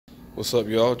What's up,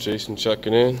 y'all? Jason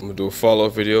checking in. I'm gonna do a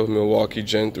follow-up video, Milwaukee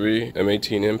Gen 3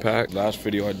 M18 impact. Last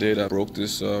video I did, I broke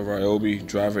this Ryobi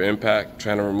driver impact,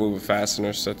 trying to remove a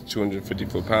fastener set to 250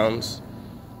 foot-pounds.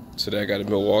 Today I got a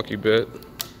Milwaukee bit.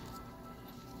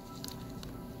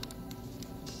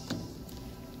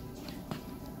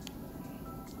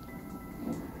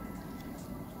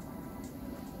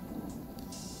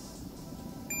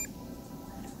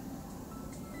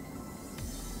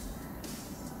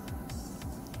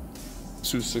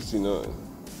 $269.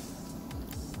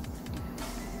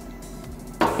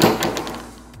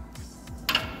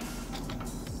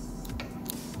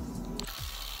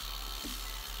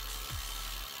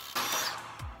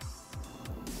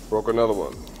 Broke another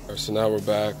one. Alright, so now we're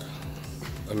back.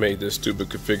 I made this stupid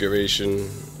configuration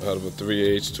out of a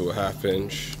 3/8 to a 1/2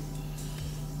 inch.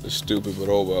 It's stupid, but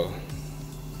oh well.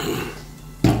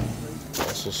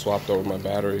 Also swapped over my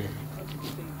battery.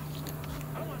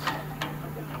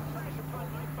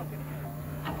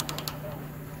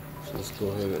 Let's go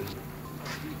ahead and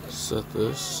set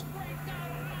this.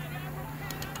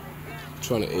 I'm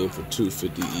trying to aim for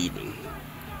 250 even.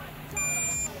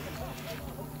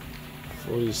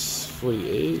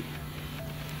 48.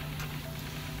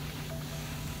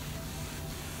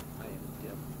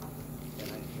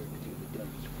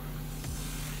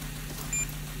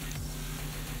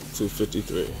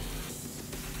 $253.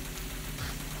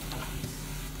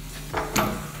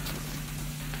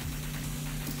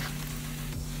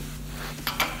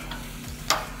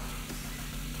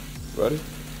 Ready?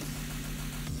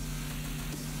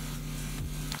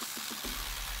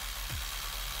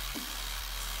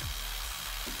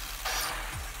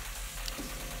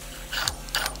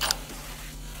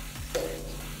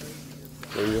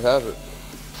 There you have it.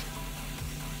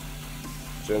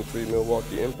 Gen 3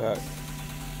 Milwaukee impact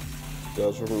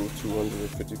does remove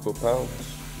 250 foot-pounds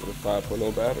with a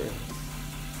 5.0 battery.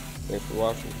 Thanks for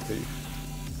watching. Peace.